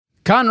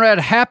Conrad,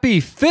 happy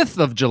 5th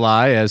of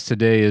July, as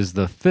today is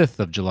the 5th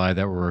of July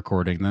that we're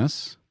recording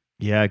this.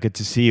 Yeah, good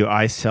to see you.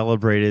 I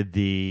celebrated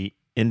the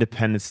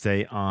Independence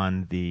Day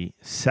on the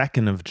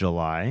 2nd of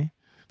July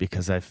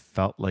because I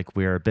felt like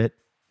we are a bit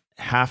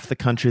half the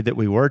country that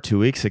we were 2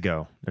 weeks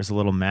ago. There's a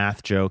little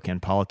math joke and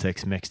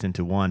politics mixed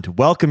into one to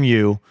welcome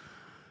you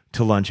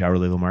to Lunch Hour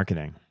Legal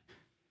Marketing.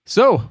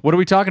 So, what are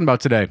we talking about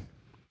today?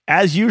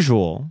 As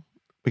usual,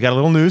 we got a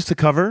little news to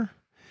cover.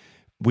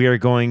 We are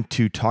going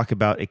to talk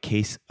about a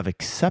case of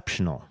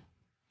exceptional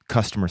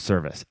customer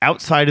service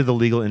outside of the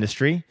legal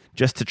industry,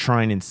 just to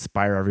try and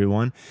inspire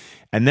everyone.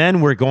 And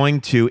then we're going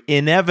to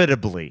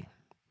inevitably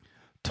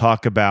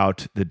talk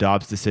about the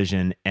Dobbs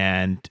decision.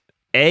 And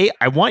I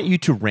want you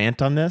to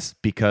rant on this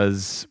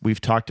because we've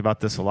talked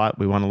about this a lot.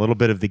 We want a little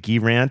bit of the Guy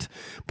rant,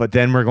 but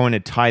then we're going to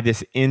tie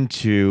this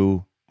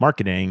into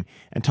marketing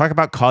and talk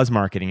about cause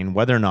marketing and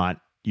whether or not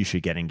you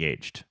should get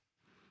engaged.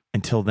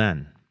 Until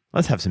then,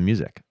 let's have some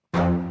music.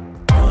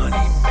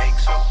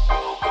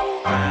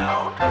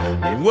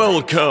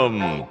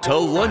 Welcome to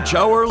Lunch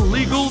Hour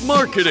Legal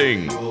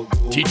Marketing,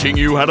 teaching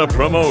you how to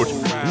promote,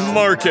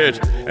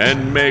 market,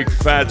 and make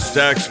fat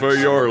stacks for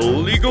your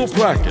legal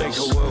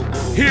practice.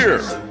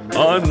 Here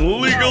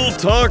on Legal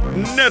Talk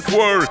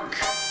Network.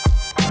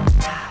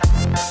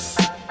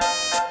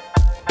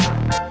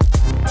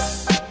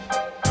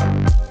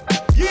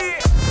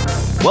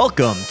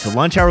 Welcome to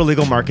Lunch Hour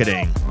Legal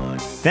Marketing.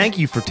 Thank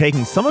you for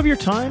taking some of your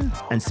time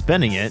and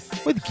spending it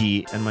with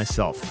Guy and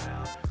myself.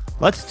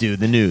 Let's do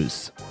the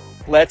news.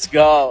 Let's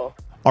go.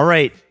 All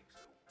right.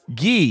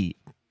 Guy,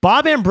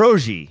 Bob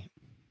Ambrogi,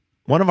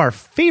 one of our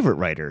favorite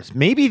writers,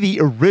 maybe the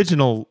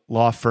original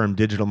law firm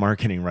digital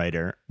marketing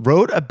writer,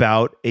 wrote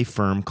about a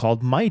firm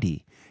called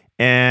Mighty.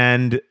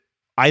 And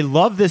I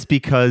love this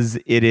because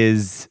it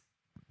is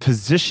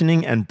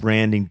positioning and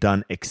branding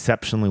done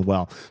exceptionally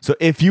well. So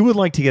if you would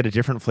like to get a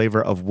different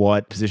flavor of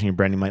what positioning and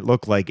branding might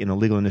look like in the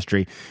legal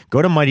industry,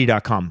 go to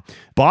mighty.com.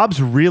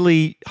 Bob's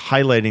really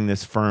highlighting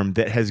this firm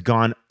that has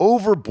gone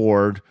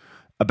overboard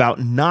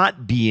about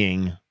not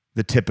being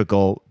the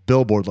typical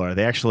billboard lawyer.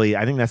 They actually,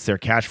 I think that's their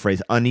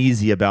catchphrase,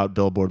 uneasy about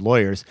billboard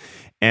lawyers.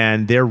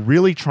 And they're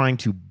really trying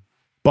to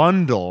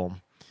bundle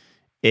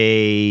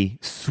a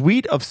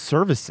suite of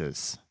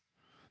services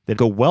that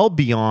go well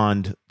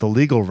beyond the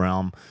legal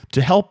realm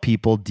to help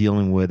people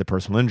dealing with a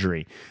personal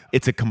injury.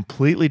 It's a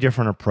completely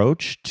different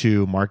approach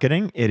to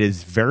marketing. It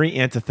is very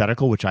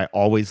antithetical, which I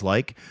always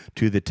like,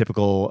 to the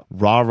typical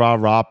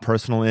rah,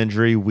 personal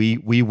injury,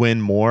 we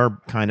win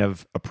more kind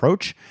of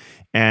approach.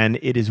 And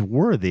it is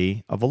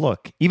worthy of a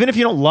look. Even if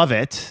you don't love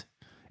it,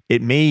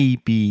 it may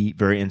be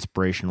very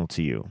inspirational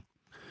to you.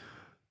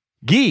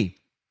 Guy,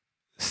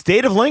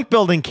 State of Link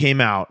Building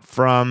came out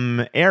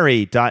from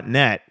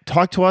airy.net.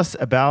 Talk to us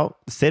about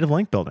the State of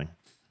Link Building.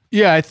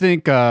 Yeah, I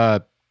think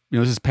this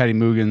is Patty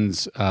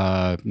Mugen's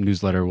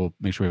newsletter. We'll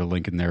make sure we have a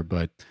link in there,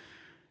 but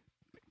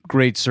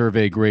great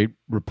survey, great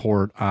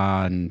report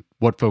on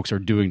what folks are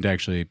doing to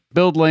actually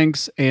build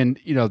links. And,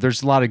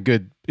 there's a lot of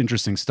good,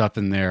 interesting stuff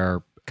in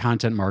there.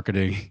 Content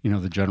marketing,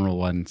 the general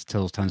one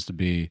still tends to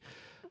be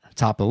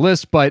top of the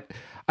list. But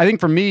I think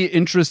for me,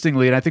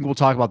 interestingly, and I think we'll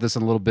talk about this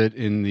in a little bit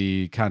in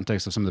the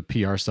context of some of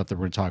the PR stuff that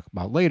we're going to talk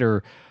about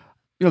later,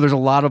 there's a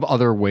lot of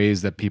other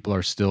ways that people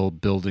are still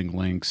building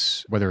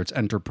links, whether it's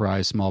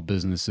enterprise, small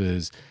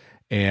businesses.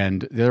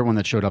 And the other one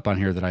that showed up on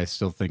here that I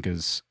still think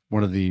is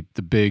one of the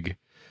big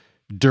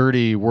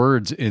dirty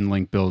words in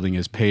link building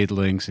is paid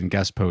links and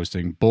guest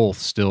posting, both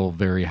still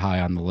very high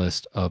on the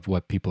list of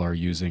what people are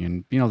using.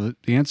 And,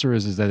 the answer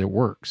is that it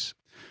works.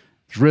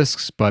 There's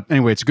risks, but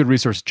anyway, it's a good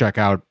resource to check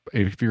out.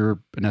 If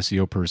you're an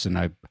SEO person,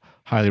 I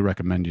highly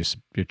recommend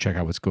you check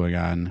out what's going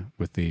on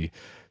with the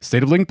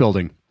State of Link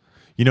Building.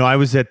 I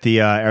was at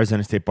the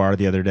Arizona State Bar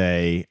the other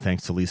day.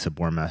 Thanks to Lisa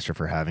Bormaster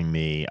for having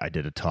me. I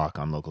did a talk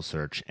on local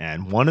search.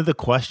 And one of the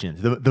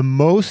questions, the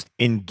most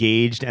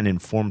engaged and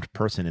informed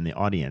person in the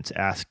audience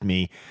asked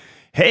me,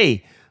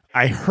 hey,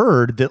 I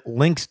heard that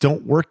links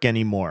don't work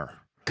anymore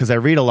because I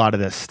read a lot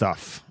of this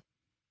stuff.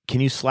 Can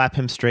you slap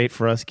him straight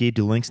for us, Guy?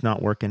 Do links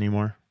not work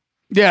anymore?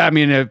 Yeah, I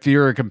mean, if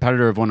you're a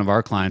competitor of one of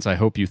our clients, I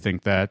hope you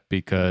think that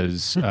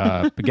because,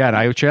 again,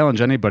 I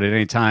challenge anybody at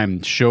any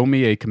time, show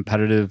me a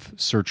competitive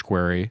search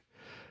query,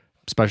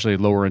 especially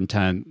lower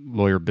intent,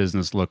 lawyer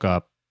business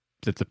lookup,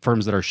 that the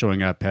firms that are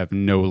showing up have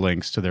no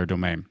links to their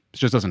domain. It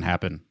just doesn't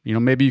happen.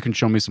 Maybe you can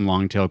show me some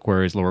long tail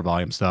queries, lower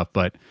volume stuff,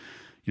 but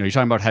you're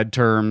talking about head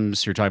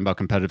terms, you're talking about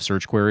competitive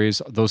search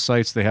queries. Those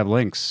sites, they have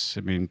links.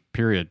 I mean,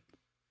 period.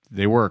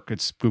 They work.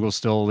 Google's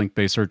still a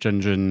link-based search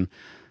engine.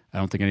 I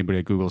don't think anybody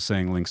at Google is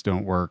saying links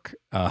don't work.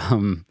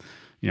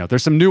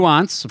 There's some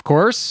nuance, of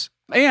course.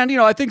 And,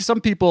 I think some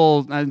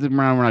people, we're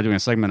not doing a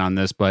segment on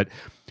this, but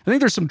I think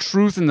there's some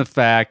truth in the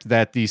fact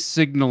that the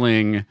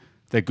signaling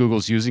that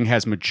Google's using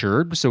has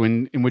matured. So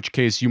in which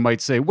case you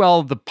might say,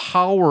 well, the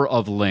power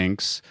of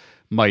links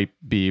might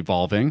be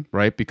evolving,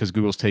 right? Because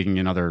Google's taking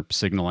in other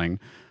signaling.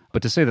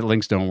 But to say that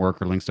links don't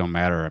work or links don't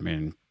matter, I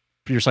mean,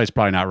 your site's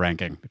probably not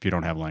ranking if you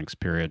don't have links,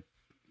 period.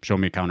 Show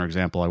me a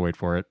counterexample. I wait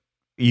for it.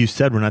 You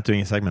said we're not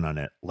doing a segment on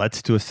it.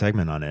 Let's do a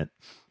segment on it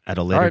at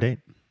a later date.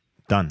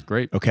 Done.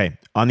 Great. Okay,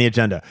 on the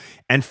agenda.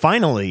 And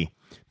finally,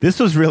 this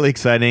was really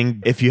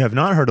exciting. If you have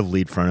not heard of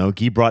Leadferno,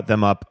 Guy brought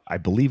them up, I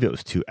believe it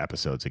was 2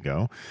 episodes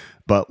ago,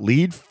 but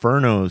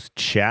Leadferno's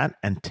chat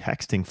and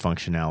texting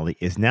functionality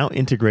is now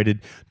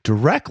integrated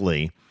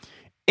directly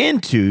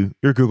into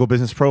your Google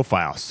Business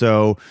Profile.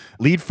 So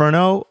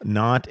Leadferno,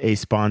 not a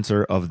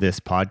sponsor of this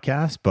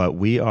podcast, but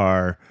we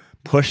are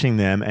pushing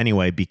them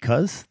anyway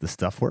because the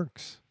stuff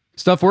works.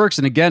 Stuff works.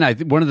 And again,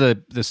 one of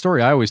the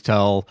story I always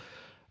tell,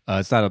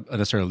 it's not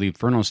necessarily a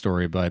Leadferno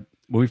story, but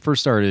when we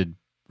first started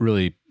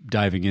really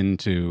diving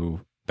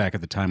into back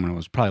at the time when it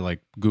was probably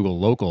like Google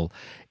Local,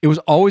 it was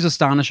always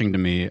astonishing to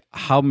me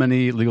how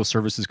many legal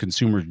services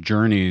consumer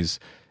journeys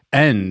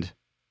end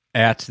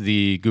at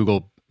the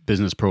Google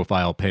Business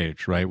Profile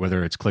page, right?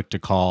 Whether it's click to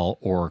call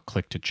or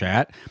click to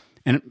chat.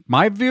 And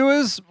my view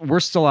is we're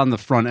still on the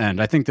front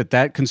end. I think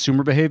that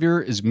consumer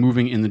behavior is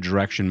moving in the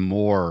direction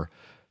more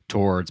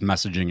towards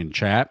messaging and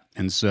chat.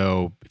 And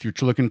so if you're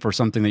looking for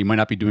something that you might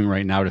not be doing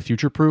right now to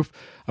future-proof,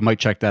 I might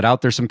check that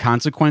out. There's some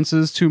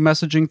consequences to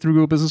messaging through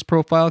Google Business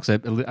Profile,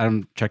 because I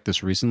haven't checked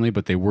this recently,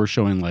 but they were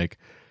showing like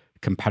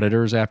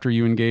competitors after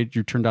you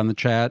turned on the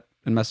chat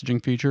and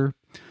messaging feature.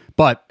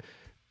 But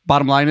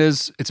bottom line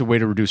is it's a way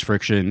to reduce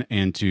friction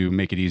and to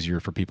make it easier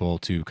for people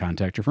to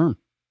contact your firm.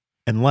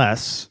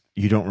 Unless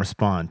you don't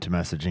respond to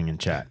messaging and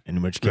chat,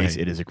 in which case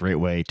Right. it is a great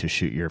way to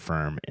shoot your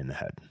firm in the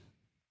head.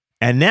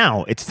 And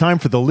now it's time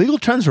for the Legal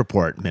Trends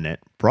Report Minute,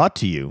 brought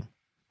to you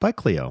by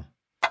Clio.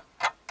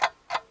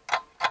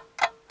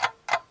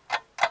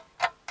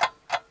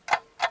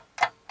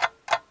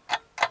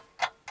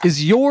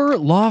 Is your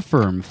law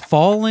firm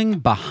falling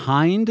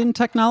behind in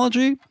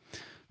technology?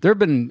 There have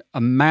been a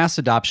mass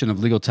adoption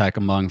of legal tech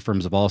among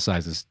firms of all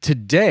sizes.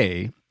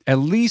 Today, at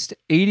least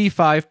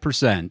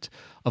 85%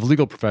 of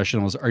legal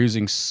professionals are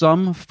using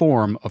some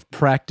form of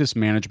practice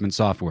management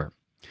software.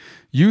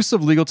 Use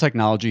of legal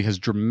technology has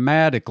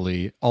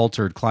dramatically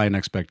altered client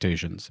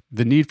expectations.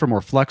 The need for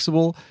more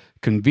flexible,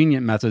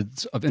 convenient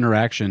methods of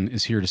interaction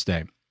is here to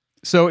stay.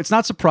 So it's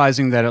not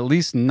surprising that at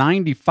least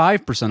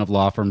 95% of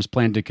law firms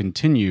plan to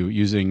continue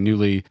using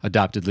newly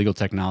adopted legal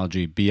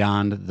technology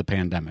beyond the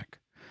pandemic.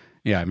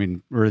 Yeah, I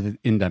mean, we're at the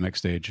endemic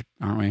stage,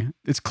 aren't we?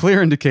 It's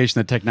clear indication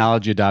that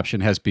technology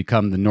adoption has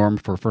become the norm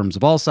for firms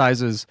of all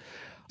sizes.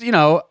 You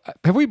know,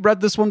 have we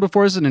read this one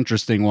before? It's an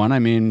interesting one. I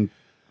mean,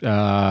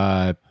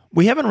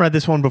 We haven't read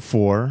this one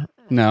before.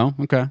 no?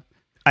 Okay.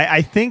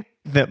 I think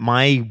that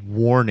my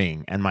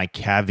warning and my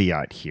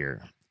caveat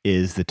here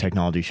is the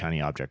technology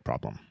shiny object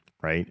problem,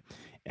 right?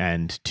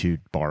 And to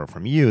borrow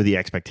from you, the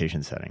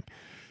expectation setting.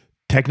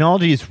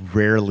 Technology is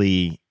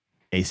rarely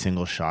a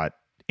single shot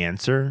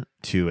answer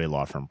to a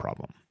law firm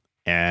problem.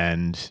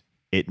 And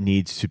it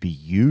needs to be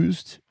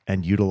used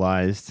and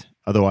utilized.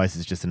 Otherwise,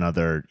 it's just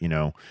another,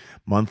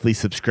 monthly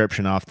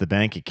subscription off the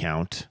bank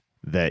account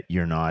that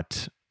you're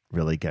not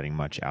really getting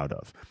much out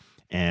of.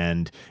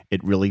 And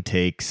it really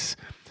takes,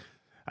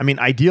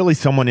 ideally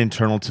someone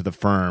internal to the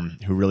firm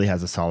who really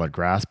has a solid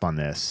grasp on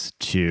this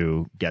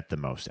to get the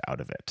most out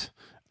of it.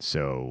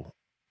 So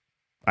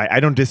I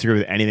don't disagree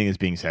with anything that's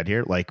being said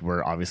here. Like,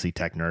 we're obviously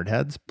tech nerd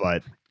heads,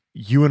 but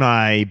you and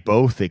I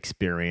both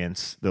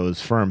experience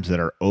those firms that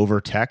are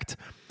over-teched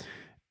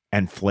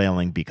and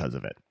flailing because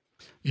of it.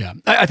 Yeah,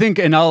 I think,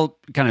 and I'll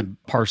kind of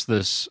parse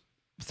this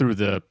through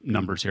the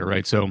numbers here,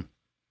 right? So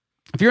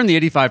if you're in the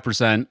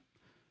 85%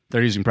 that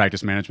are using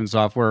practice management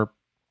software,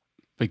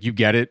 like, you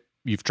get it,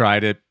 you've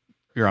tried it,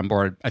 you're on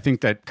board. I think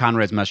that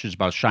Conrad's message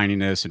about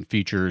shininess and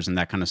features and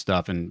that kind of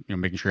stuff, and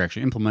making sure you're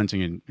actually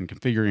implementing and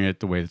configuring it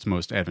the way that's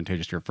most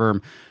advantageous to your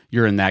firm,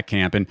 you're in that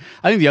camp. And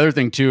I think the other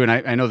thing too, and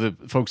I know the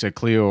folks at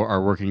Clio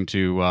are working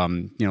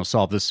to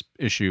solve this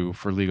issue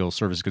for legal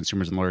service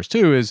consumers and lawyers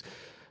too, is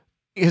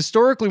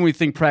historically, when we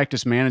think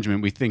practice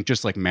management, we think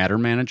just like matter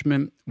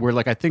management, where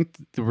I think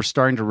that we're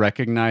starting to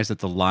recognize that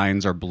the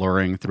lines are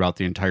blurring throughout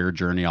the entire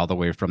journey, all the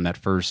way from that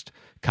first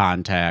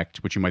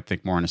contact, which you might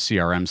think more on a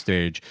CRM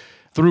stage,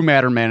 through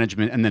matter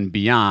management, and then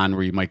beyond,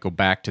 where you might go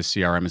back to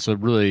CRM. And so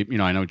really,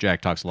 I know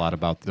Jack talks a lot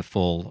about the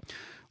full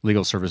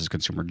legal services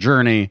consumer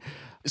journey.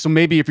 So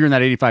maybe if you're in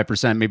that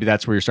 85%, maybe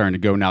that's where you're starting to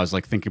go now, is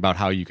thinking about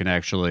how you can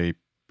actually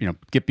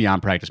get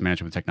beyond practice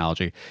management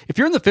technology. If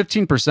you're in the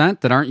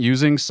 15% that aren't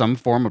using some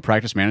form of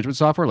practice management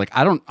software,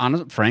 I don't want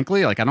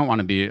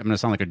to be, I'm going to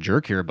sound like a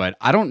jerk here, but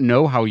I don't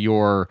know how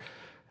you're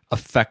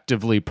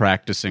effectively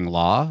practicing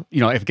law.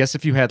 I guess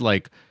if you had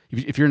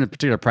if you're in a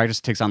particular practice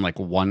that takes on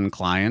one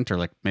client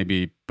or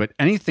but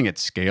anything at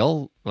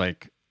scale,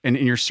 and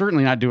you're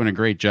certainly not doing a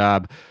great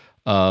job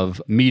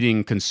of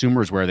meeting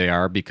consumers where they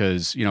are,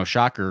 because,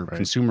 shocker, right,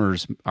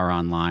 consumers are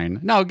online.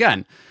 Now,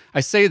 again, I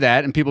say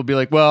that and people be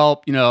like,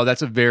 well,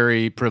 that's a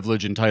very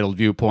privileged, entitled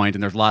viewpoint,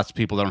 and there's lots of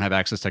people that don't have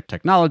access to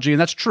technology,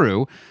 and that's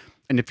true.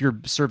 And if you're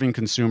serving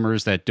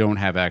consumers that don't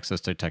have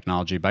access to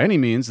technology by any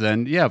means,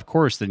 then yeah, of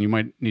course, then you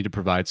might need to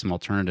provide some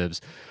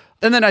alternatives.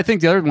 And then I think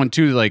the other one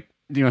too,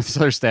 this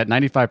other stat,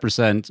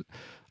 95%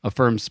 of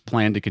firms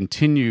plan to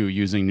continue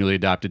using newly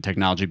adopted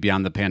technology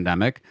beyond the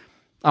pandemic.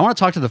 I want to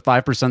talk to the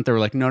 5% that were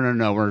like,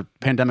 no,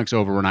 pandemic's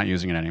over. We're not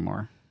using it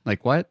anymore.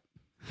 Like, what?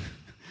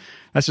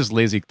 That's just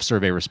lazy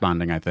survey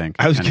responding, I think.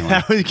 I was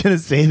going to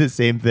say the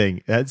same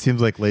thing. That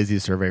seems like lazy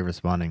survey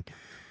responding.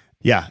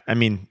 Yeah, I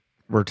mean,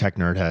 we're tech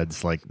nerd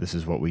heads. Like, this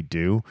is what we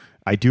do.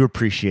 I do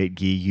appreciate,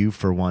 Guy, you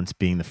for once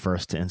being the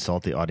first to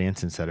insult the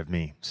audience instead of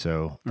me.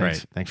 So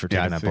thanks for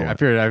taking that bullet. I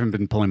figured I haven't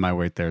been pulling my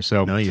weight there.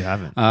 So no, you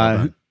haven't.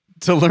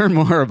 To learn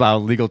more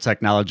about legal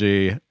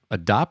technology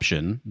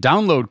adoption,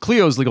 download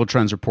Clio's Legal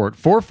Trends Report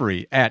for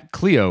free at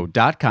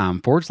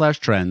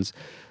clio.com/trends.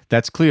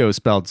 That's Clio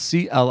spelled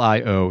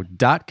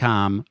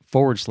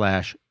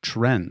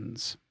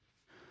CLIO.com/trends.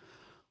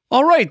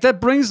 All right, that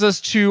brings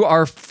us to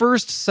our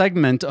first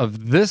segment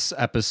of this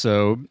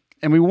episode,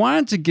 and we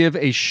wanted to give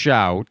a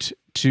shout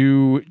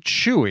to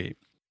Chewy.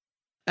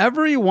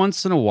 Every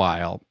once in a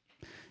while,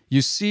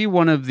 you see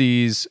one of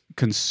these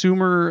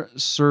consumer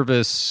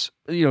service,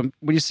 when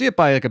you see it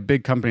by like a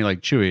big company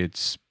like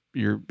Chewy,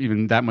 you're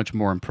even that much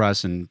more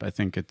impressed. And I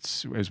think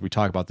it's, as we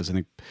talk about this, I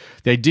think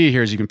the idea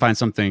here is you can find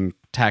something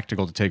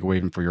tactical to take away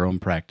even for your own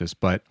practice.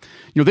 But,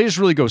 they just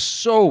really go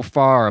so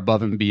far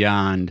above and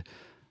beyond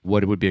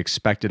what it would be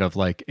expected of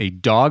like a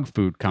dog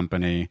food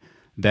company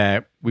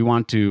that we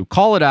want to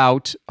call it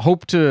out,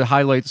 hope to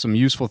highlight some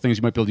useful things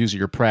you might be able to use at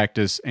your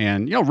practice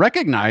and,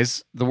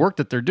 recognize the work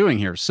that they're doing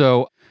here.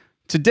 So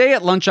today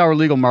at Lunch Hour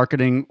Legal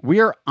Marketing,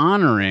 we are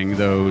honoring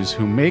those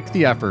who make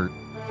the effort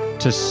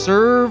to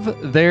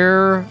serve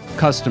their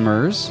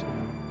customers,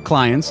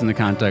 clients in the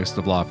context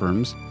of law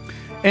firms.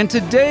 And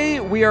today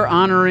we are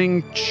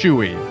honoring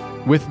Chewy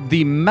with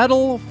the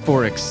Medal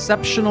for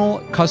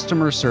Exceptional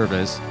Customer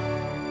Service.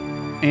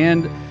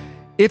 And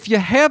if you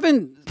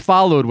haven't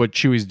followed what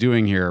Chewy's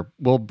doing here,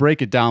 we'll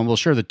break it down. We'll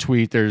share the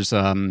tweet. It's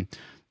gone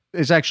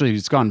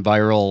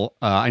viral.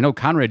 I know,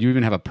 Conrad, you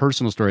even have a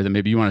personal story that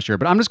maybe you want to share,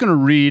 but I'm just going to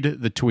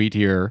read the tweet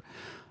here.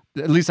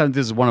 At least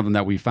this is one of them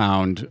that we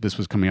found. This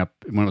was coming up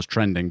when it was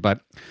trending.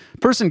 But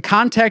person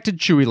contacted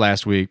Chewy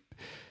last week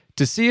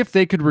to see if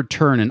they could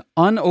return an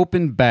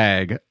unopened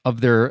bag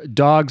of their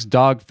dog's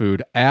dog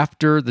food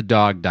after the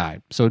dog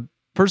died. So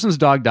person's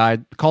dog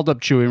died, called up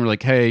Chewy and were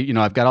like, hey,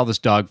 I've got all this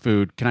dog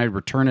food. Can I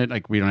return it?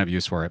 Like, we don't have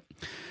use for it.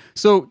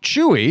 So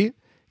Chewy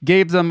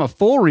gave them a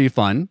full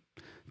refund,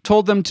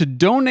 told them to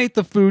donate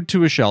the food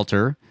to a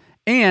shelter,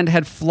 and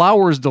had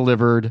flowers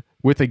delivered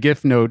with a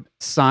gift note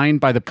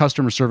signed by the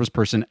customer service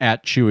person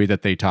at Chewy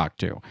that they talked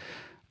to.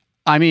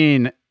 I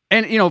mean,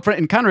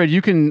 and Conrad,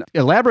 you can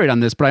elaborate on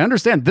this, but I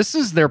understand this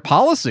is their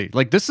policy.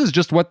 Like, this is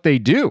just what they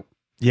do.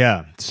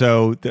 Yeah.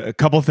 So a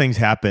couple of things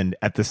happened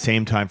at the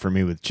same time for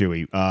me with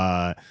Chewy.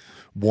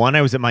 One,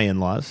 I was at my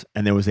in-laws,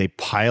 and there was a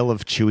pile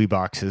of Chewy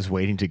boxes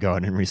waiting to go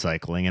out in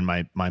recycling,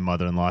 and my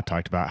mother-in-law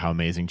talked about how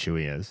amazing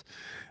Chewy is.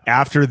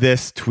 After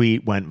this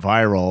tweet went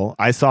viral,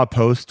 I saw a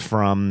post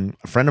from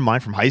a friend of mine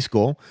from high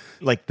school,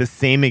 like the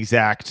same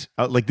exact,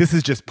 this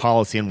is just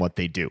policy and what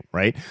they do,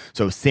 right?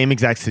 So same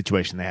exact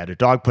situation. They had a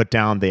dog put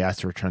down. They asked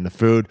to return the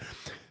food.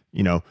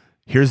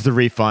 Here's the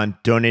refund,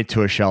 donate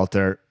to a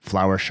shelter,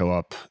 flowers show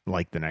up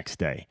like the next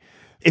day.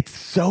 It's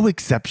so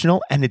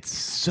exceptional and it's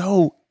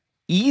so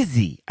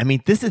easy. I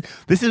mean, this is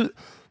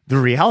the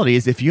reality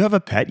is if you have a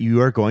pet,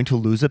 you are going to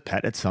lose a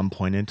pet at some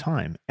point in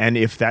time. And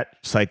if that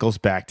cycles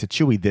back to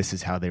Chewy, this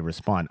is how they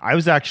respond. I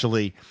was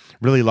actually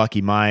really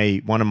lucky.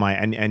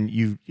 And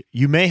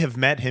you may have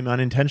met him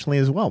unintentionally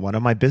as well. One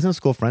of my business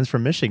school friends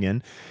from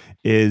Michigan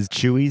is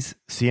Chewy's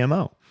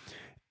CMO.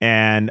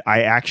 And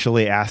I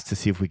actually asked to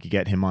see if we could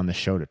get him on the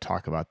show to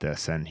talk about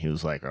this. And he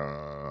was like,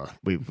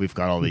 we've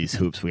got all these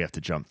hoops we have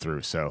to jump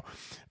through. So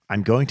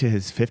I'm going to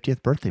his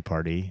 50th birthday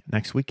party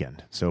next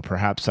weekend. So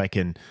perhaps I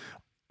can,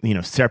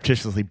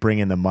 surreptitiously bring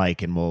in the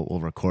mic and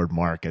we'll record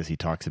Mark as he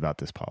talks about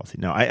this policy.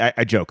 No,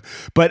 I joke.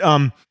 But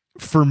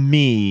for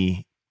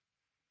me,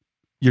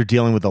 you're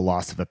dealing with the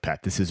loss of a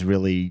pet. This is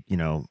really,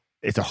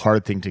 it's a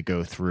hard thing to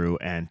go through,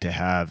 and to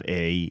have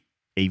a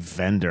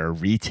vendor,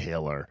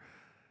 retailer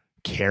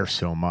care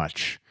so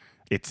much.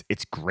 It's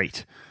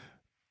great.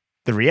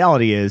 The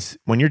reality is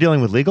when you're dealing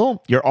with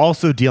legal, you're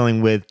also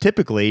dealing with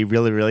typically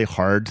really, really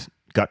hard,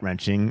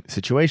 gut-wrenching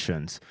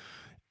situations.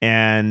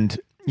 And,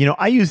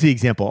 I use the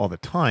example all the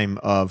time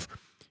of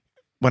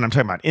when I'm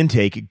talking about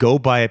intake, go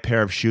buy a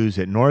pair of shoes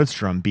at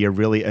Nordstrom, be a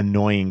really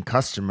annoying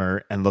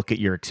customer and look at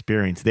your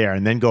experience there,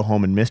 and then go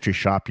home and mystery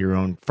shop your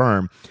own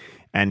firm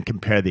and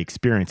compare the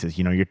experiences.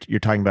 You're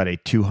talking about a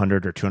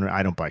 $200 or $200.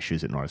 I don't buy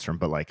shoes at Nordstrom,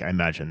 but I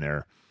imagine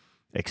they're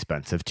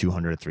expensive,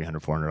 $200,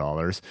 $300,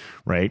 $400,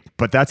 right?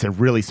 But that's a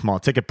really small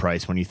ticket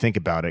price when you think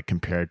about it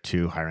compared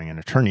to hiring an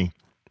attorney.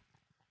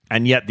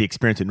 And yet the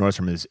experience at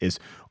Nordstrom is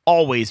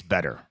always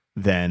better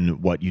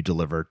than what you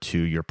deliver to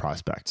your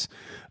prospects.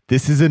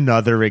 This is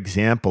another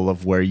example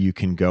of where you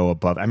can go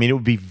above. I mean, it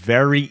would be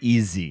very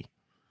easy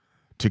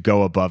to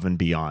go above and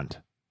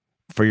beyond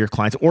for your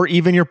clients or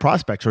even your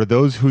prospects or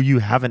those who you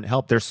haven't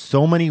helped. There's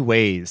so many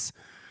ways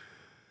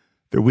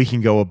that we can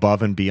go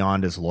above and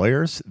beyond as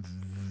lawyers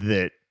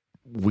that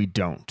we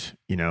don't,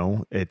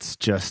 it's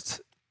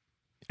just,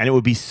 and it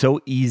would be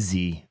so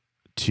easy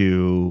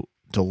to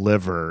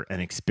deliver an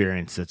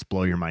experience that's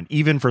blow your mind,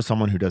 even for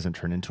someone who doesn't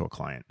turn into a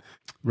client.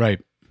 Right.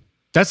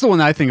 That's the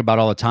one I think about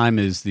all the time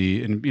is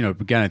and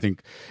again, I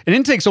think an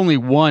intake's only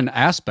one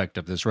aspect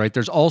of this, right?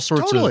 There's all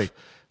sorts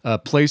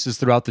of places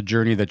throughout the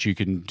journey that you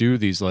can do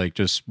these like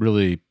just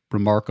really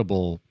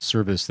remarkable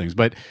service things.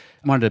 But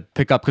I wanted to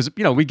pick up because,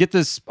 we get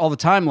this all the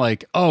time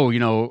like,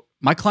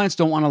 my clients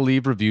don't want to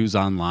leave reviews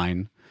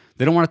online.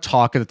 They don't want to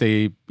talk that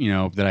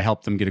that I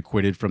helped them get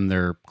acquitted from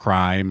their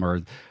crime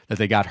or that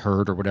they got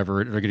hurt or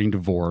whatever, they're getting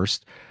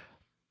divorced.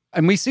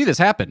 And we see this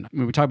happen. I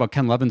mean, we talk about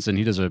Ken Levinson.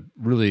 He does a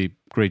really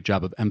great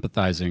job of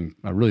empathizing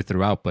really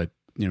throughout. But,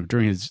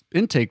 during his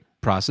intake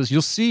process,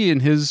 you'll see in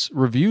his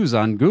reviews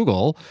on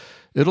Google,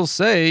 it'll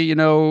say,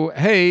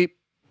 hey,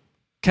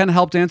 Ken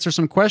helped answer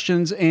some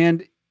questions.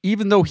 And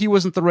even though he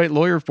wasn't the right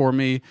lawyer for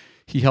me,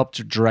 he helped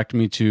to direct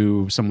me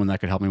to someone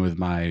that could help me with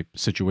my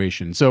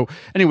situation. So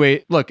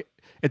anyway, look,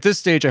 at this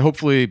stage,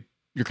 hopefully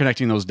you're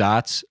connecting those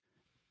dots.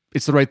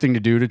 It's the right thing to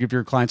do to give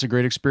your clients a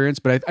great experience.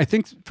 But I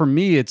think for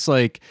me, it's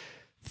like,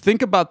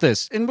 think about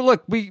this. And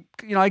look,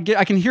 I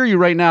can hear you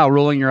right now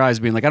rolling your eyes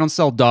being like, I don't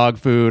sell dog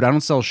food. I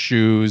don't sell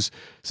shoes.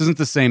 This isn't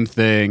the same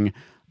thing.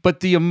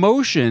 But the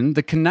emotion,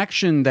 the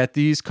connection that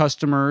these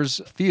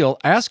customers feel,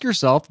 ask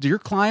yourself, do your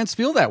clients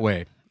feel that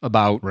way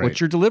about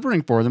what you're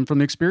delivering for them from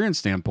the experience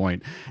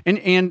standpoint?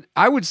 And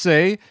I would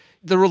say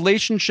the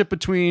relationship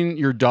between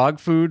your dog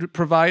food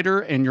provider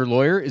and your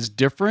lawyer is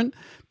different,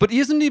 but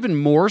isn't even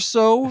more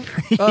so,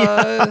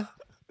 100%.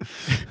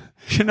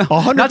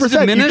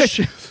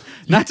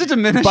 Not to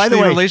diminish by the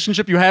way,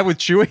 relationship you have with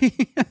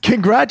Chewy.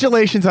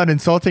 Congratulations on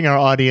insulting our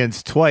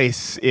audience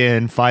twice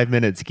in 5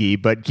 minutes, Guy.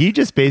 But Guy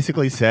just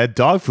basically said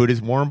dog food is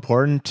more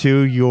important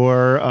to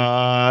your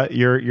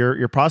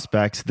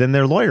prospects than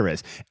their lawyer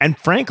is. And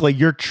frankly,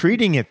 you're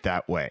treating it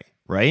that way,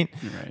 right?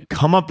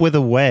 Come up with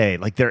a way.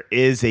 Like there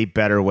is a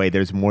better way.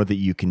 There's more that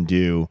you can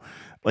do.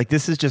 Like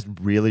this is just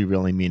really,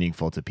 really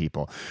meaningful to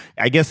people.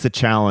 I guess the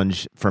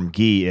challenge from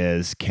Guy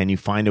is, can you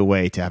find a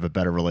way to have a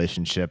better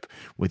relationship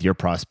with your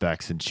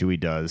prospects than Chewy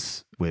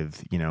does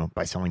with,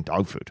 by selling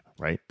dog food,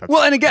 right?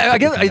 And again,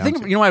 I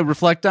think, I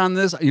reflect on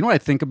this. You know what I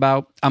think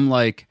about?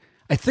 I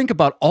think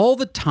about all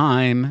the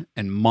time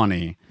and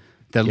money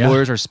that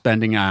lawyers are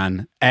spending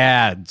on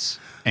ads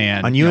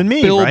and on you and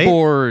me,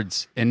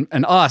 billboards and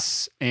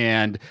us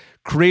and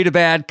creative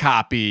ad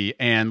copy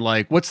and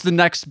like, what's the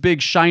next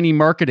big shiny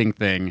marketing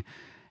thing?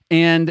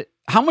 And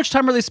how much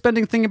time are they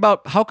spending thinking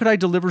about how could I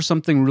deliver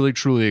something really,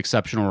 truly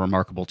exceptional or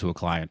remarkable to a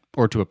client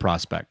or to a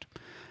prospect?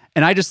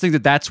 And I just think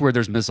that that's where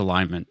there's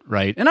misalignment,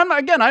 right? And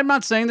I'm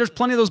not saying there's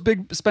plenty of those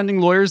big spending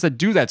lawyers that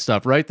do that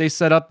stuff, right? They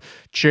set up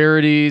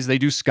charities, they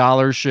do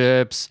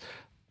scholarships.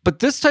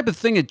 But this type of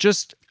thing, I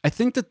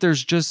think that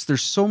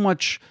there's so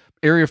much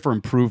area for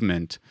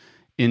improvement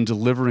in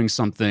delivering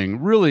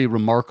something really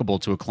remarkable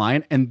to a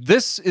client. And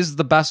this is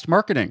the best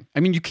marketing. I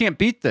mean, you can't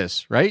beat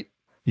this, right?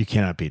 You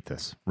cannot beat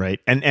this, right?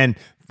 And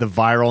the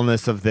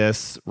viralness of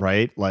this,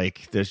 right?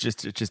 Like it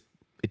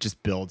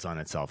just builds on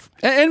itself.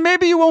 And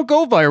maybe you won't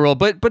go viral,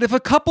 but if a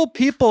couple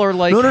people are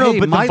like, no,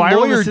 hey, but my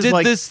lawyer did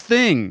this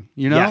thing,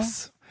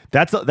 Yes.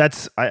 That's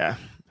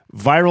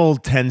viral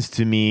tends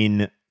to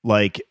mean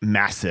like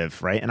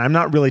massive, right? And I'm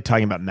not really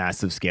talking about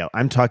massive scale.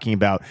 I'm talking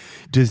about,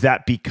 does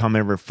that become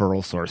a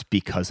referral source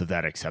because of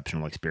that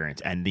exceptional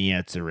experience? And the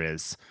answer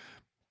is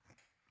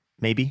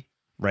maybe,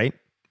 right?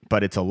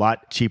 But it's a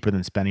lot cheaper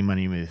than spending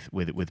money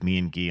with me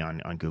and Guy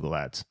on Google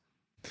Ads.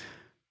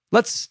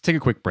 Let's take a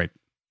quick break.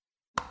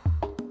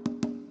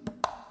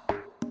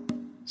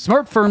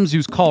 Smart firms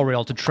use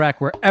CallRail to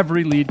track where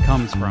every lead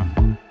comes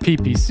from.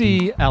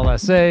 PPC,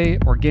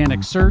 LSA,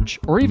 organic search,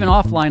 or even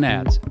offline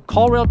ads.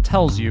 CallRail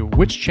tells you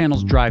which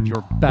channels drive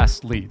your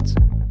best leads.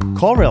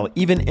 CallRail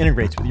even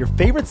integrates with your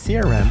favorite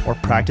CRM or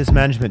practice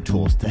management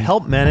tools to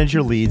help manage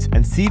your leads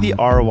and see the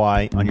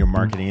ROI on your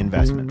marketing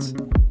investments.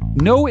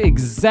 Know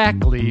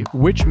exactly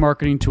which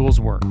marketing tools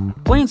work.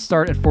 Plans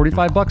start at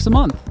 $45 a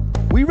month.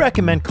 We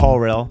recommend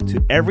CallRail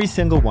to every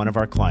single one of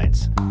our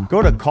clients.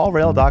 Go to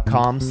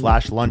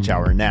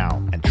callrail.com/lunchhour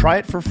now and try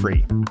it for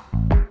free.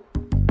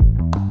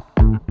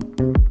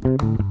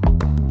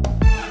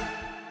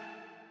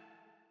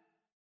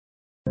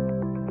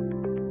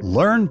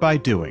 Learn by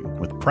doing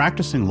with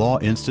Practicing Law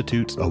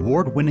Institute's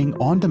award-winning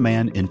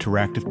on-demand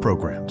interactive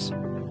programs.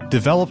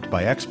 Developed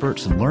by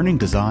experts in learning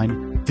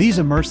design, these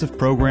immersive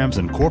programs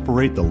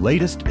incorporate the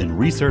latest in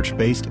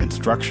research-based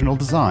instructional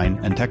design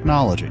and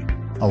technology,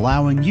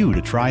 allowing you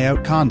to try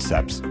out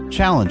concepts,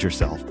 challenge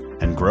yourself,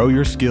 and grow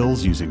your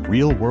skills using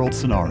real-world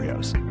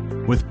scenarios.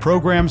 With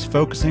programs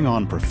focusing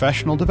on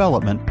professional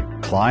development,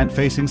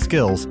 client-facing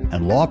skills,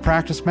 and law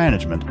practice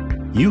management,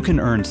 you can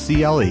earn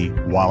CLE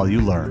while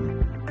you learn.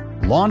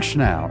 Launch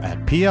now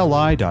at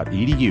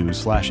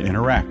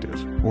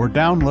pli.edu/interactive or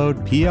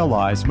download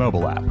PLI's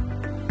mobile app.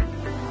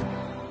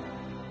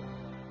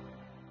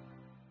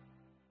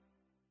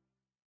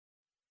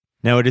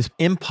 Now, it is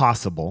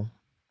impossible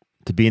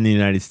to be in the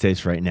United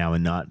States right now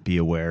and not be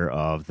aware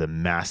of the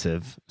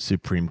massive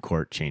Supreme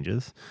Court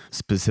changes,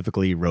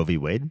 specifically Roe v.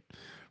 Wade,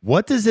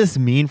 What does this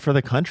mean for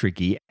the country,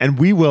 Guy? And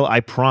we will,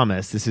 I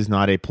promise, this is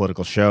not a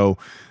political show,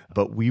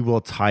 but we will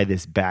tie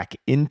this back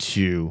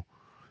into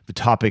the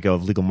topic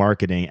of legal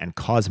marketing and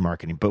cause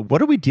marketing. But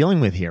what are we dealing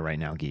with here right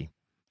now, Guy?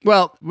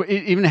 Well,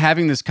 even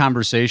having this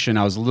conversation,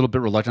 I was a little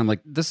bit reluctant. I'm like,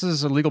 this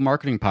is a legal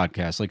marketing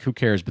podcast. Like, who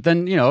cares? But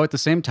then, at the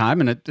same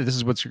time, and this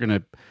is what I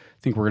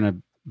think we're going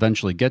to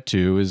eventually get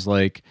to, is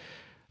like,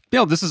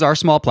 this is our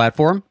small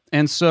platform.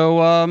 And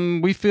so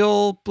we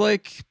feel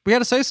like we had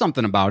to say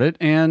something about it.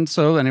 And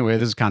so anyway,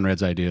 this is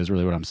Conrad's idea is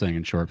really what I'm saying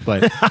in short.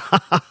 But,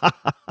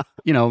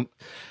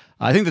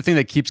 I think the thing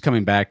that keeps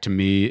coming back to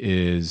me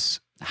is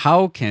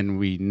how can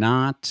we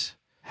not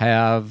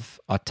have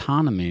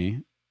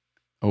autonomy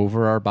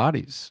over our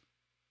bodies?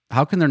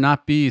 How can there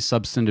not be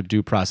substantive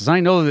due process?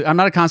 I know that I'm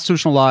not a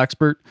constitutional law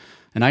expert,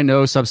 and I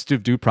know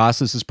substantive due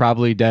process is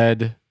probably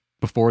dead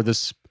before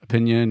this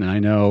opinion, and I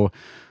know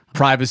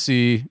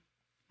privacy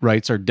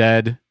rights are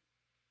dead.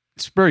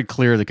 It's very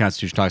clear the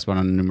Constitution talks about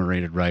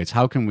unenumerated rights.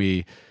 How can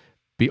we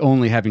be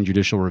only having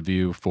judicial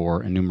review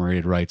for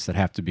enumerated rights that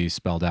have to be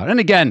spelled out? And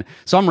again,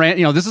 some rant,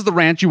 this is the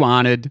rant you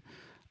wanted.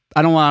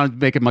 I don't want to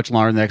make it much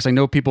longer than that because I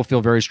know people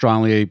feel very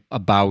strongly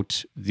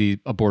about the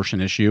abortion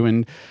issue.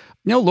 And,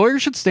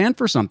 lawyers should stand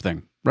for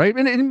something, right?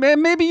 And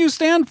maybe you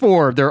stand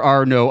for there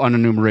are no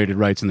unenumerated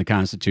rights in the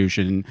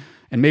Constitution.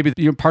 And maybe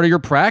part of your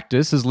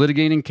practice is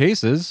litigating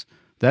cases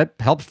that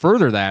help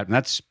further that.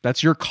 And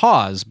that's your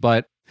cause.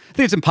 But I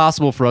think it's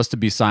impossible for us to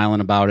be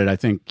silent about it. I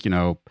think,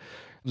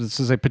 this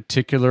is a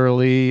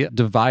particularly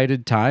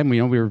divided time.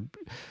 We were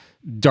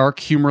dark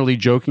humorly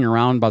joking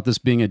around about this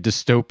being a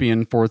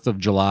dystopian 4th of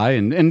July.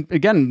 And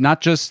again, not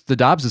just the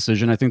Dobbs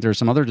decision. I think there are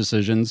some other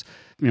decisions,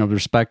 with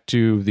respect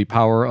to the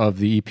power of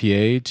the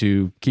EPA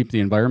to keep the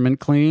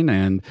environment clean.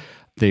 And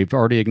they've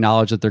already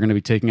acknowledged that they're going to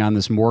be taking on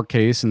this Moore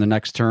case in the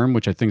next term,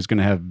 which I think is going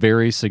to have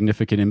very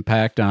significant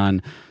impact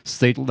on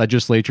state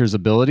legislatures'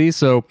 ability.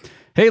 So,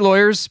 hey,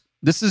 lawyers,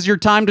 this is your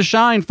time to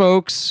shine,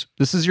 folks.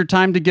 This is your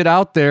time to get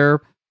out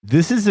there.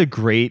 This is a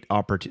great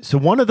opportunity. So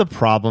one of the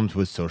problems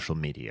with social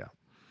media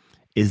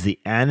is the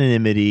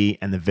anonymity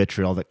and the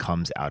vitriol that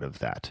comes out of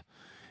that.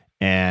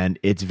 And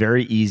it's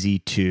very easy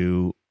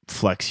to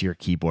flex your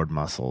keyboard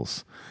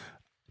muscles.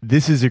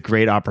 This is a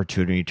great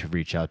opportunity to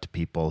reach out to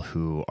people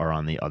who are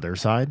on the other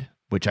side,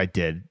 which I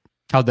did.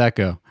 How'd that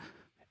go?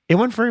 It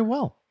went very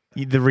well.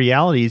 The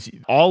reality is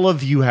all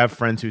of you have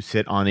friends who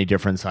sit on a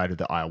different side of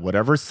the aisle,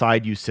 whatever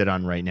side you sit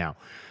on right now.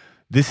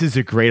 This is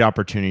a great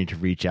opportunity to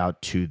reach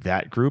out to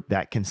that group,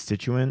 that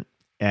constituent,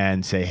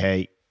 and say,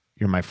 hey,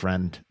 you're my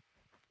friend.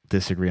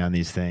 Disagree on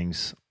these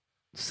things.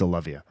 Still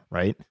love you,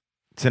 right?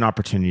 It's an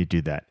opportunity to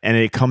do that. And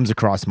it comes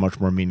across much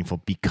more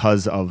meaningful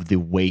because of the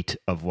weight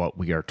of what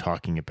we are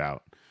talking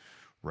about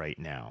right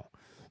now.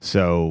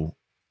 So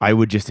I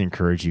would just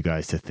encourage you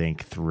guys to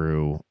think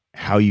through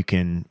how you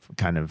can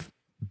kind of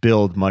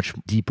build much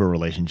deeper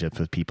relationships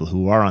with people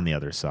who are on the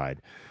other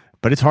side.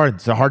 But it's hard.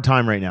 It's a hard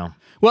time right now.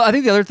 Well, I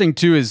think the other thing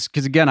too is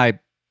because again,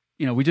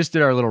 we just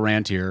did our little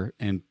rant here,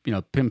 and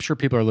I'm sure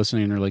people are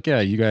listening and they're like,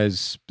 yeah, you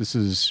guys, this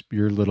is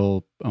your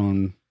little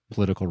own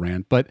political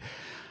rant. But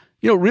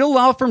real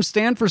law firms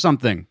stand for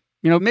something.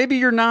 Maybe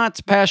you're not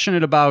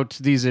passionate about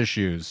these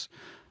issues,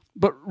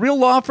 but real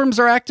law firms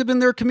are active in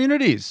their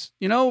communities.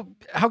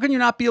 How can you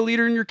not be a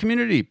leader in your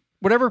community?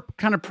 Whatever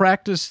kind of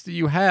practice that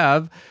you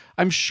have,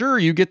 I'm sure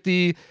you get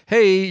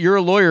hey, you're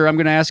a lawyer, I'm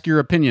going to ask your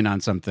opinion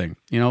on something.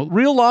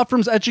 Real law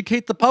firms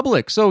educate the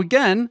public. So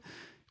again,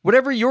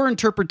 whatever your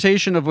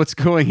interpretation of what's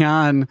going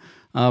on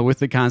with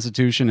the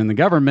Constitution and the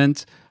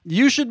government,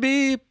 you should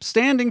be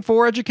standing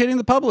for educating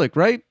the public,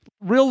 right?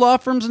 Real law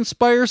firms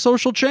inspire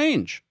social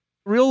change.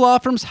 Real law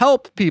firms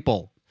help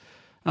people.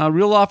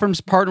 Real law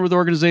firms partner with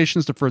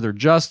organizations to further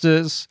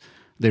justice.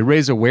 They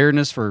raise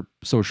awareness for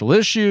social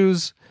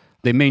issues.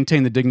 They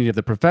maintain the dignity of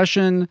the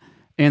profession,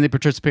 and they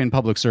participate in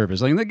public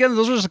service. Like, again,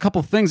 those are just a couple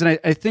of things. And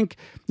I think,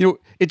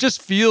 it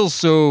just feels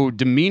so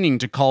demeaning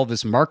to call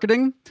this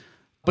marketing.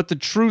 But the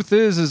truth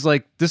is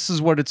like, this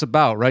is what it's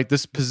about, right?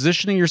 This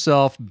positioning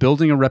yourself,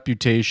 building a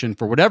reputation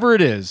for whatever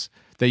it is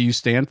that you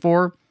stand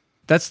for.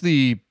 That's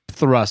the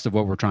thrust of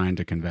what we're trying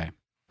to convey.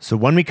 So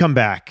when we come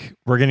back,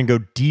 we're going to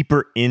go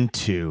deeper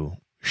into,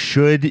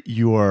 should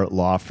your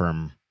law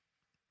firm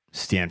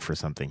stand for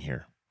something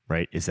here,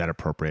 right? Is that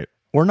appropriate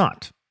or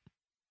not?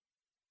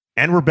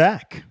 And we're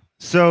back.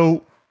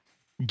 So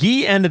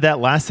Guy ended that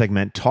last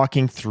segment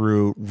talking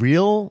through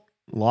real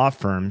law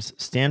firms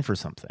stand for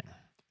something.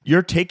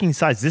 You're taking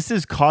sides. This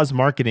is cause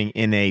marketing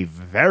in a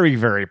very,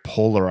 very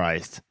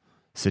polarized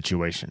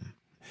situation.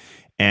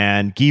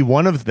 And Guy,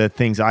 one of the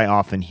things I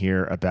often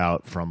hear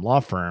about from law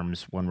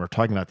firms when we're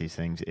talking about these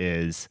things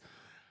is,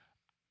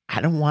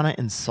 I don't want to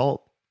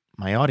insult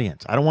my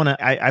audience. I don't want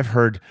to, I've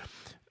heard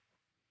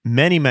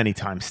many, many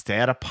times, stay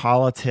out of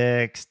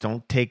politics,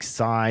 don't take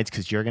sides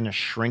because you're going to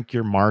shrink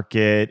your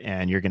market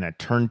and you're going to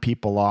turn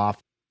people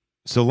off.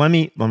 So let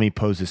me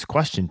pose this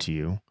question to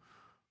you.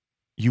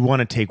 You want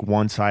to take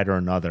one side or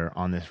another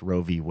on this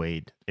Roe v.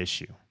 Wade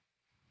issue,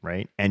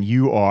 right? And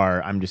you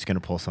are, I'm just going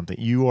to pull something,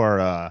 you are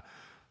a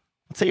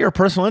let's say you're a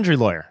personal injury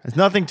lawyer. It's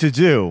nothing to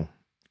do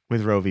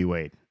with Roe v.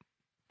 Wade,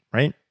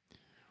 right?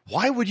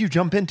 Why would you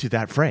jump into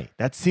that fray?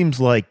 That seems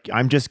like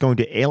I'm just going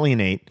to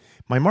alienate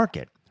my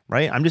market,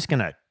 right? I'm just going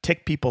to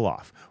tick people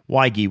off.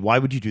 Why, Guy? Why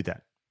would you do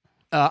that?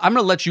 I'm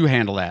going to let you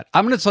handle that.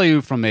 I'm going to tell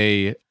you from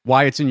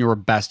why it's in your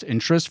best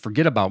interest.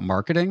 Forget about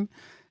marketing,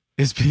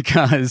 is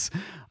because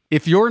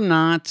if you're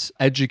not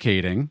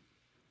educating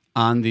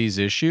on these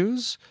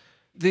issues,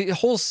 the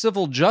whole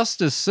civil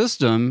justice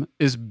system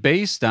is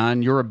based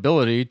on your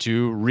ability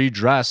to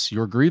redress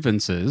your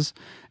grievances.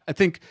 I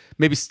think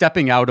maybe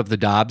stepping out of the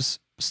Dobbs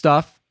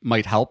stuff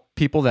might help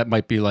people that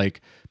might be like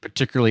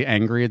particularly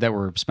angry that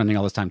we're spending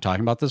all this time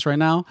talking about this right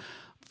now.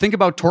 Think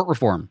about tort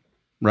reform,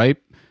 right?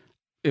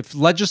 If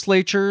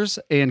legislatures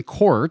and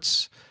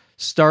courts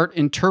start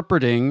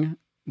interpreting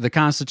the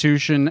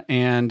Constitution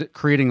and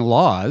creating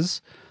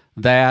laws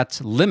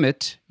that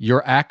limit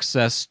your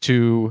access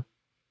to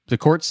the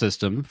court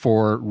system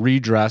for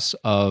redress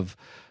of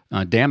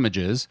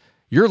damages,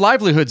 your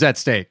livelihood's at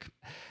stake.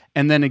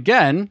 And then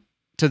again,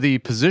 to the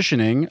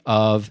positioning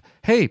of,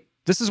 hey,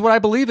 this is what I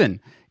believe in.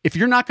 If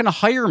you're not going to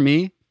hire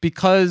me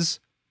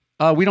because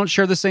we don't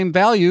share the same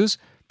values,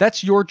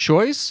 that's your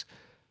choice.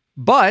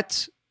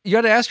 But you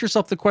got to ask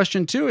yourself the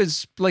question too,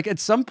 is like at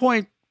some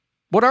point,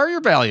 what are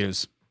your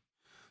values?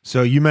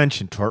 So you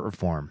mentioned tort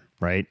reform,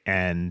 right?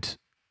 And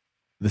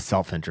the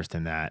self-interest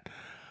in that.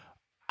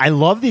 I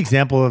love the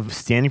example of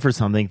standing for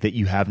something that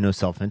you have no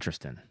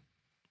self-interest in,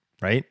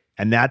 right?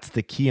 And that's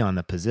the key on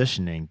the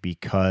positioning,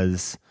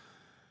 because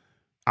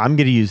I'm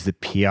going to use the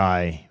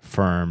PI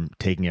firm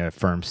taking a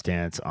firm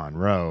stance on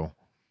Roe.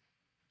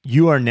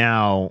 You are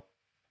now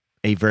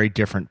a very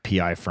different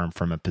PI firm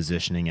from a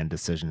positioning and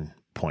decision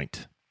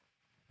point,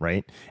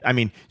 right? I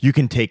mean, you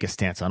can take a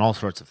stance on all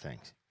sorts of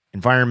things.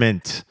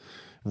 Environment,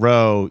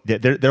 Roe, there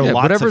are lots of things.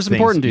 Whatever's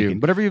important to you,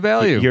 whatever you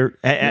value.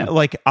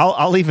 Like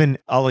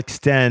I'll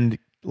extend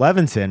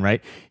Levinson,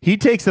 right? He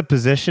takes a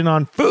position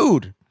on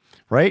food,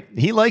 right?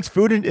 He likes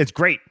food and it's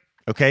great.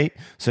 Okay.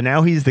 So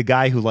now he's the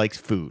guy who likes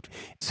food.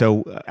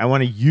 So I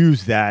want to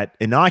use that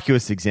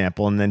innocuous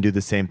example and then do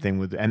the same thing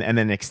with, and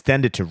then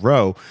extend it to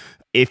Roe.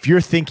 If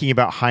you're thinking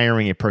about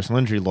hiring a personal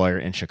injury lawyer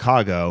in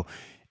Chicago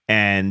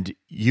and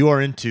you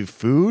are into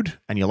food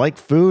and you like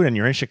food and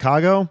you're in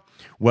Chicago,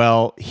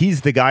 well,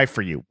 he's the guy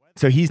for you.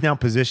 So he's now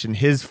positioned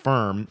his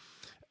firm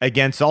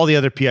against all the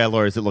other PI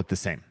lawyers that look the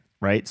same,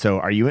 right?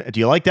 So do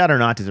you like that or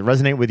not? Does it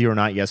resonate with you or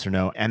not? Yes or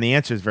no? And the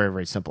answer is very,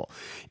 very simple.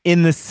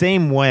 In the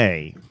same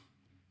way,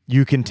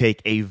 you can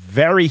take a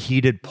very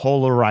heated,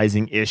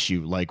 polarizing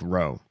issue like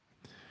Roe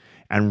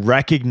and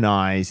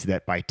recognize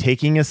that by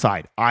taking a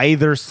side,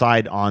 either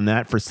side on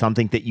that for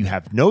something that you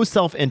have no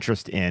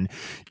self-interest in,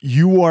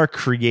 you are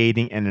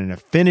creating an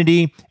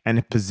affinity and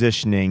a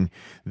positioning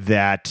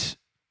that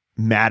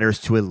matters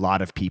to a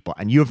lot of people.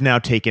 And you have now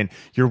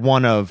you're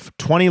one of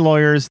 20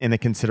 lawyers in the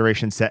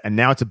consideration set, and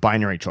now it's a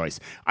binary choice.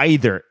 I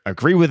either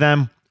agree with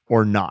them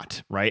or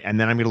not, right? And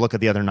then I'm going to look at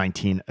the other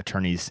 19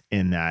 attorneys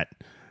in that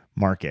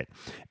market.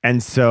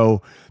 And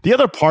so the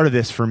other part of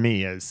this for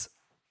me is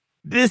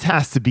this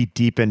has to be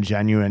deep and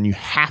genuine. You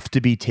have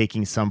to be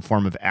taking some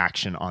form of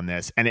action on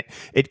this. And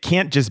it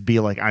can't just be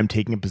like I'm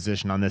taking a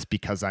position on this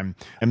because I'm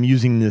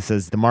using this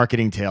as the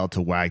marketing tail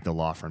to wag the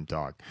law firm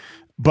dog.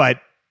 But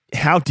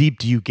how deep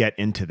do you get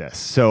into this?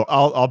 So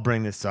I'll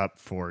bring this up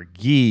for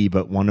Guy,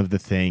 but one of the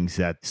things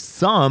that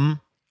some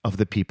of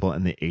the people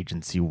in the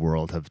agency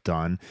world have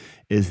done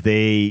is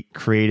they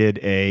created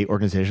a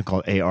organization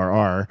called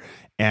ARR,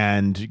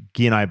 and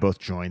Guy and I both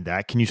joined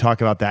that. Can you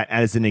talk about that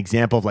as an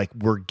example of like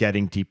we're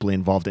getting deeply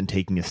involved in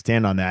taking a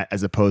stand on that,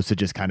 as opposed to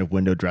just kind of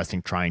window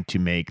dressing, trying to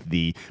make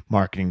the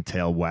marketing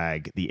tail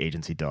wag the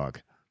agency dog?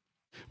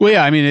 Well,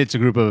 yeah, I mean, it's a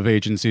group of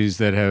agencies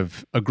that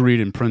have agreed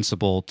in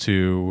principle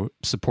to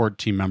support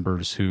team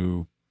members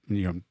who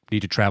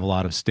need to travel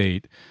out of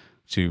state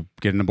to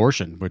get an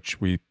abortion, which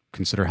we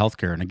consider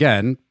healthcare. And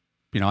again,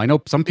 I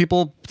know some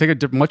people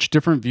take a much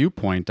different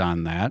viewpoint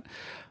on that,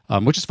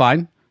 which is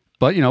fine.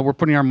 But, we're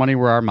putting our money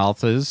where our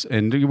mouth is,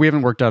 and we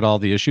haven't worked out all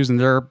the issues. And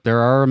there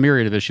are a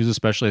myriad of issues,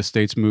 especially as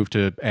states move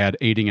to add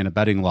aiding and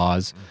abetting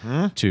laws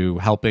to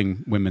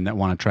helping women that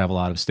want to travel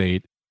out of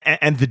state.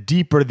 And the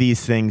deeper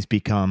these things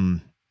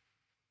become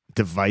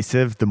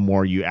divisive, the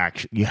more you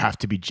have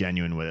to be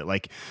genuine with it.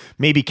 Like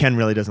maybe Ken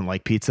really doesn't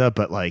like pizza,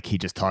 but like he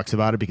just talks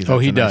about it because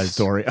that's he a nice does.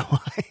 Story.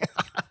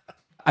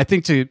 I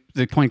think to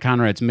the point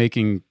Conrad's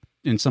making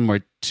in some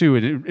way too,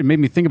 it made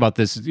me think about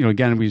this.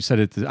 Again, we said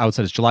at the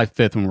outset, it's July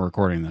 5th when we're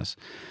recording this.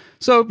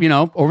 So,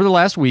 over the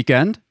last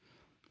weekend,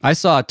 I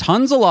saw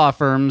tons of law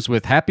firms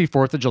with Happy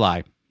 4th of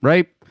July,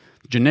 right?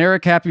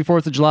 Generic Happy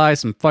 4th of July,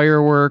 some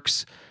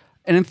fireworks.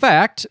 And in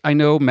fact, I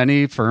know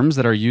many firms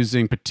that are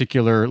using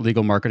particular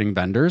legal marketing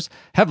vendors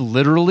have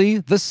literally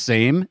the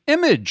same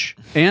image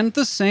and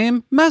the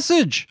same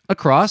message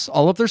across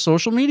all of their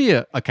social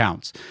media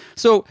accounts.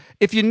 So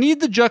if you need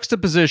the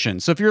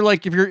juxtaposition, so if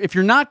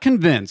you're not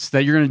convinced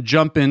that you're going to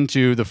jump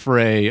into the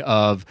fray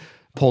of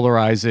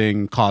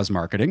polarizing cause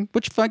marketing,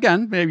 which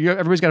again, maybe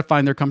everybody's got to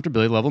find their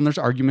comfortability level, and there's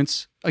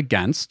arguments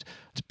against,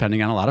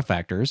 depending on a lot of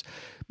factors.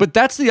 But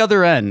that's the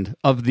other end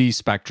of the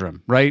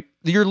spectrum, right?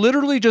 You're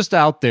literally just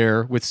out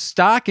there with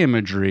stock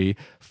imagery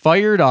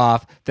fired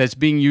off that's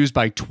being used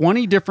by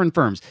 20 different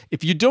firms.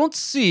 If you don't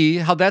see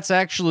how that's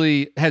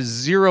actually has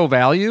zero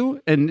value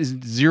and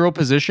zero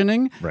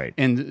positioning, right,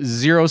 and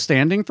zero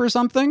standing for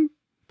something,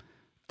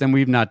 then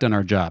we've not done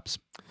our jobs.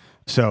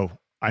 So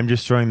I'm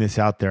just throwing this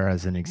out there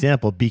as an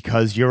example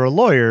because you're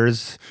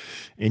lawyers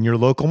in your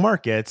local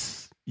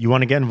markets. You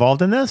want to get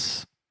involved in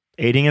this?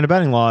 Aiding and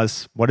abetting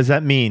laws. What does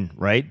that mean,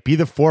 right? Be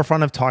the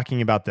forefront of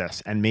talking about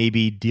this and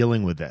maybe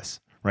dealing with this,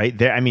 right?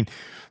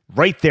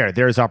 Right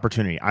there's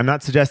opportunity. I'm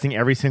not suggesting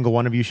every single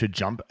one of you should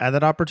jump at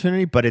that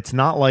opportunity, but it's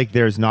not like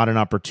there's not an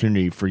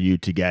opportunity for you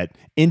to get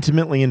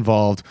intimately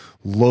involved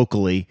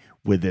locally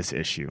with this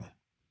issue.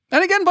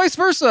 And again, vice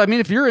versa. I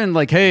mean, if you're in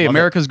like, hey,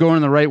 America's going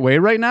in the right way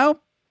right now,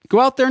 go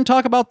out there and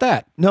talk about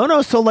that.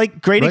 No. So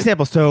like, great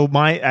example. So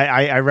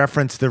I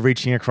referenced the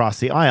reaching across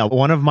the aisle.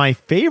 One of my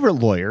favorite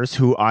lawyers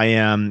who I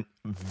am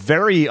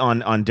very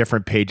on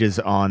different pages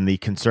on the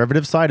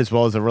conservative side as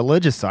well as the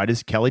religious side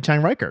is Kelly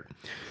Chang Reichert.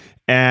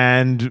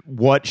 And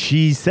what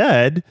she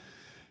said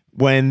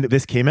when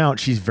this came out,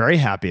 she's very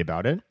happy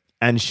about it.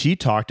 And she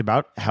talked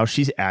about how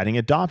she's adding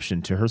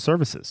adoption to her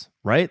services,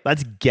 right?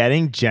 That's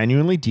getting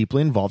genuinely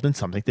deeply involved in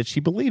something that she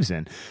believes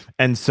in.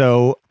 And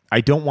so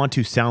I don't want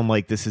to sound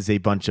like this is a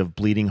bunch of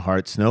bleeding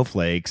heart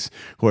snowflakes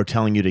who are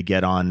telling you to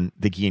get on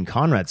the Guy and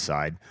Conrad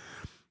side.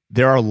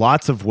 There are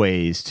lots of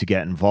ways to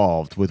get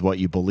involved with what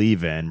you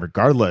believe in,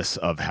 regardless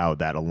of how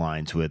that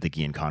aligns with the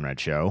Guy and Conrad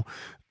show.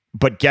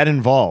 But get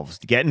involved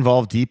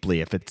deeply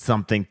if it's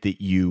something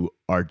that you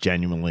are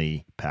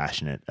genuinely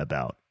passionate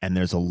about. And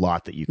there's a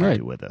lot that you can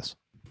do with this.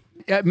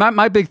 Yeah,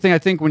 my big thing, I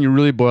think when you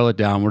really boil it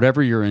down,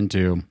 whatever you're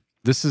into,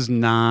 this is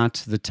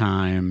not the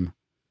time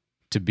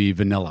to be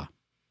vanilla.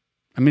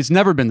 I mean, it's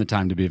never been the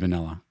time to be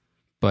vanilla.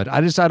 But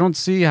I don't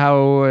see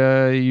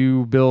how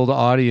you build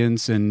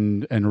audience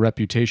and a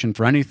reputation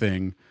for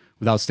anything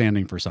without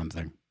standing for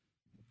something.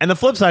 And the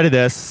flip side of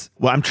this,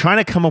 well, I'm trying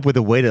to come up with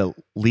a way to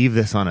leave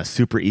this on a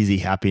super easy,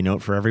 happy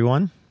note for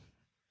everyone.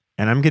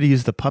 And I'm going to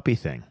use the puppy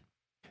thing.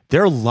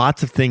 There are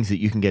lots of things that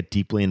you can get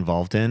deeply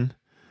involved in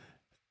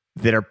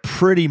that are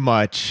pretty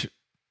much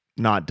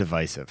not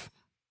divisive.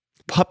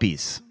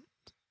 Puppies,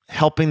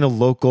 helping the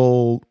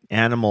local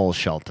animal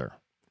shelter,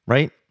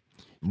 right?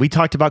 We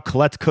talked about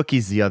Colette's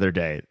Cookies the other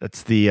day.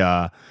 That's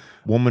the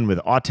woman with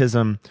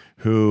autism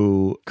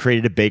who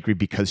created a bakery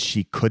because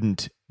she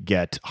couldn't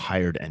get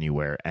hired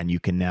anywhere. And you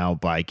can now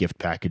buy gift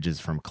packages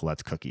from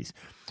Colette's Cookies.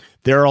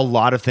 There are a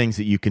lot of things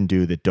that you can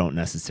do that don't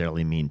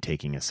necessarily mean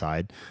taking a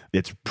side.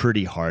 It's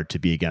pretty hard to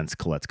be against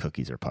Colette's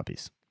Cookies or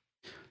puppies.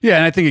 Yeah,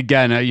 and I think,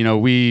 again,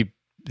 the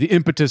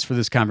impetus for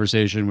this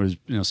conversation was,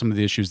 some of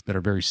the issues that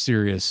are very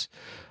serious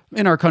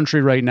in our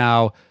country right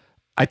now.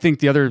 I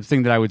think the other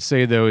thing that I would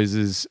say, though,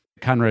 is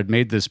Conrad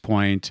made this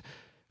point.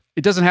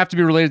 It doesn't have to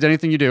be related to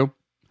anything you do,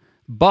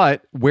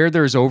 but where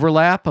there's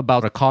overlap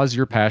about a cause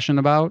you're passionate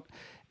about,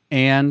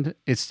 and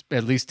it's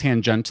at least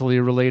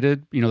tangentially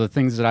related, the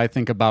things that I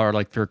think about are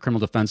like if you're a criminal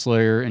defense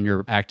lawyer and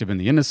you're active in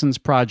the Innocence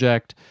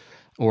Project,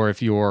 or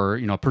if you're,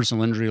 a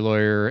personal injury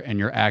lawyer and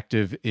you're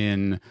active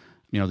in,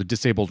 the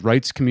disabled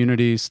rights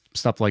communities,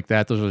 stuff like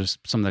that. Those are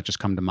just some that just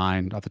come to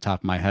mind off the top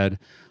of my head.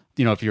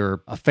 If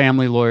you're a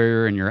family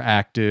lawyer and you're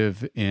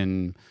active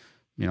in,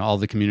 all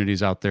the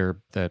communities out there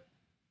that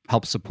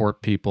help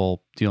support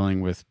people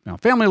dealing with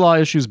family law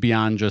issues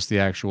beyond just the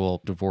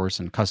actual divorce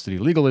and custody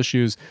legal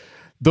issues.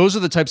 Those are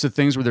the types of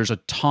things where there's a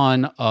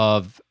ton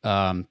of,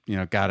 God,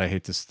 I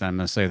hate this, I'm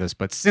going to say this,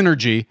 but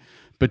synergy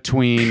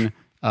between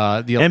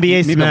the NBA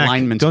maybe smack.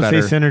 alignment's Don't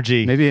better. say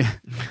synergy.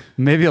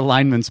 Maybe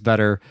alignment's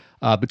better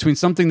between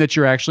something that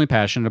you're actually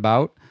passionate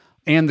about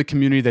and the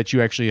community that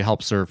you actually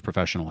help serve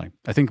professionally.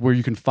 I think where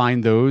you can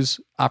find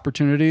those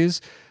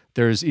opportunities,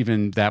 there's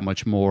even that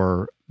much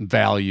more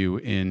value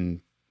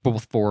in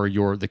both for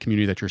the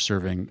community that you're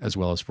serving as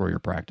well as for your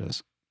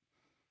practice.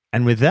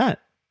 And with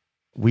that,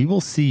 we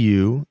will see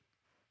you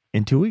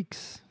in 2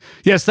 weeks.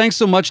 Yes, thanks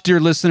so much, dear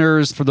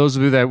listeners. For those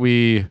of you that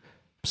we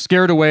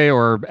scared away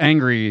or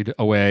angried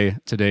away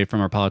today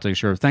from our politics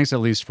show, thanks at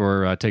least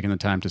for taking the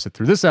time to sit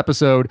through this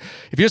episode.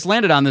 If you just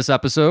landed on this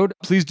episode,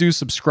 please do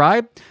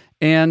subscribe.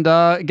 And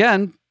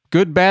again,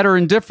 good, bad, or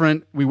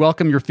indifferent, we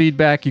welcome your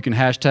feedback. You can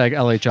hashtag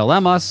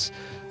LHLM us.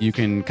 You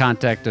can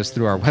contact us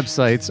through our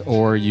websites,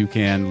 or you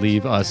can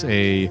leave us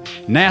a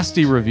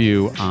nasty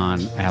review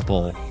on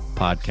Apple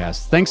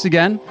Podcasts. Thanks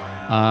again.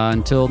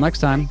 Until next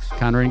time,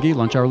 Conrad and Guy,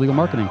 Lunch Hour Legal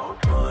Marketing.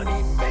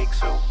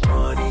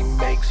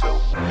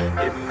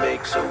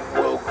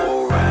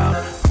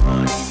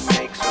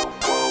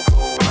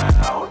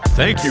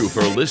 Thank you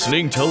for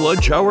listening to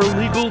Lunch Hour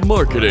Legal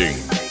Marketing.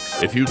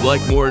 If you'd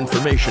like more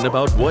information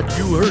about what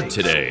you heard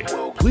today,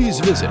 please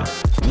visit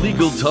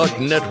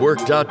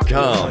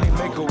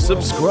LegalTalkNetwork.com.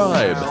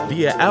 Subscribe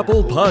via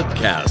Apple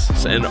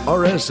Podcasts and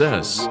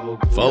RSS.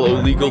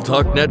 Follow Legal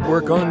Talk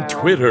Network on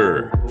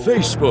Twitter,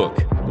 Facebook,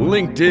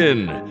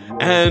 LinkedIn,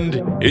 and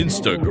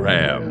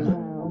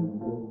Instagram.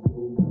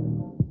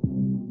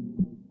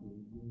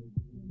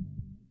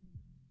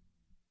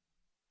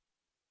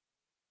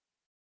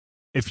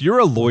 If you're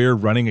a lawyer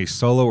running a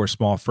solo or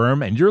small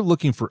firm and you're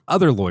looking for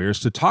other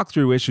lawyers to talk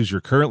through issues you're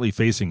currently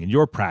facing in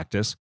your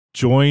practice,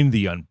 join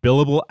the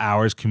Unbillable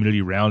Hours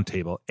Community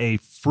Roundtable, a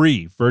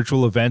free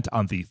virtual event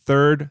on the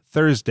third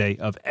Thursday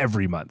of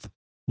every month.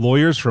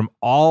 Lawyers from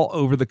all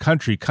over the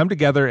country come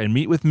together and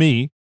meet with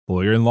me,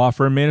 lawyer and law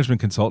firm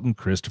management consultant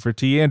Christopher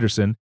T.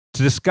 Anderson,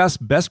 to discuss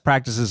best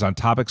practices on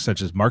topics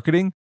such as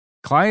marketing,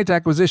 client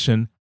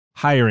acquisition,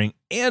 hiring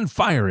and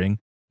firing,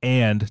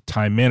 and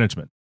time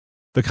management.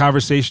 The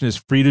conversation is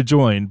free to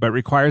join, but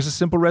requires a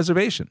simple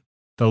reservation.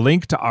 The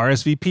link to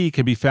RSVP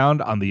can be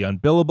found on the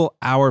Unbillable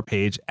Hour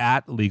page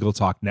at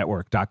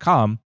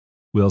LegalTalkNetwork.com.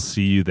 We'll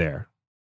see you there.